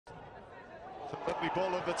Lovely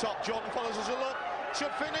ball over the top. Jordan follows us a look.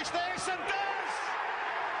 Should finish this and does!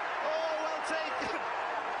 Oh, well taken.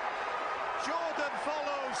 Jordan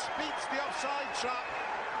follows, beats the offside trap.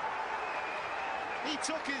 He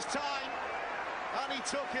took his time and he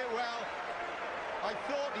took it well. I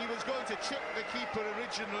thought he was going to chip the keeper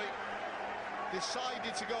originally.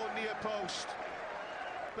 Decided to go near post,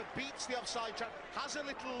 but beats the offside trap. Has a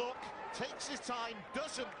little look, takes his time,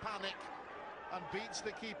 doesn't panic, and beats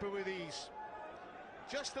the keeper with ease.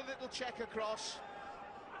 Just a little check across.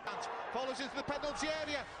 Follows into the penalty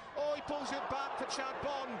area. Oh, he pulls it back to Chad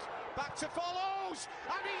Bond. Back to Follows,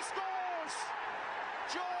 and he scores!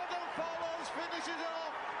 Jordan Follows finishes it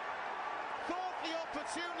off. Thought the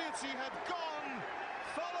opportunity had gone.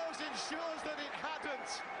 Follows ensures that it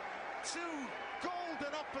hadn't. Two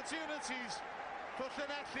golden opportunities for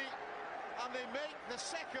Llanelli, and they make the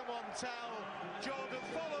second one tell. Jordan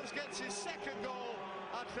Follows gets his second goal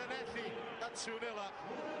at Llanelli at 2-0 up.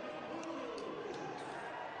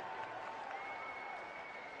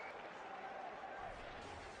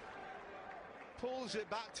 Pulls it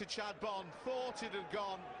back to Chad Bond, thought it had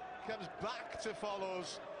gone, comes back to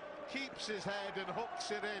Follows, keeps his head and hooks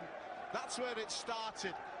it in. That's where it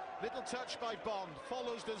started. Little touch by Bond,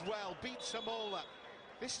 Follows does well, beats Hamola.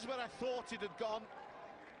 This is where I thought it had gone,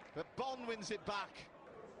 but Bond wins it back.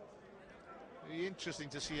 Very interesting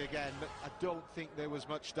to see again, but I don't think there was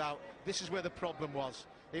much doubt. This is where the problem was.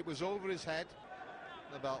 It was over his head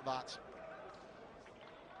about that.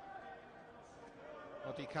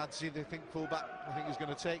 Odikadze, they think fullback, I think he's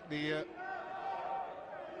going to take the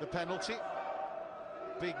penalty.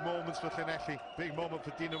 Big moments for Llanelli, big moment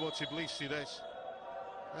for Dinamo Tbilisi this.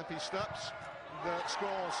 If he stops,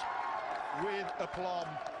 scores with aplomb.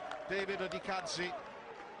 David Odikadze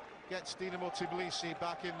gets Dinamo Tbilisi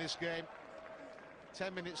back in this game.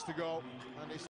 10 minutes to go, and it's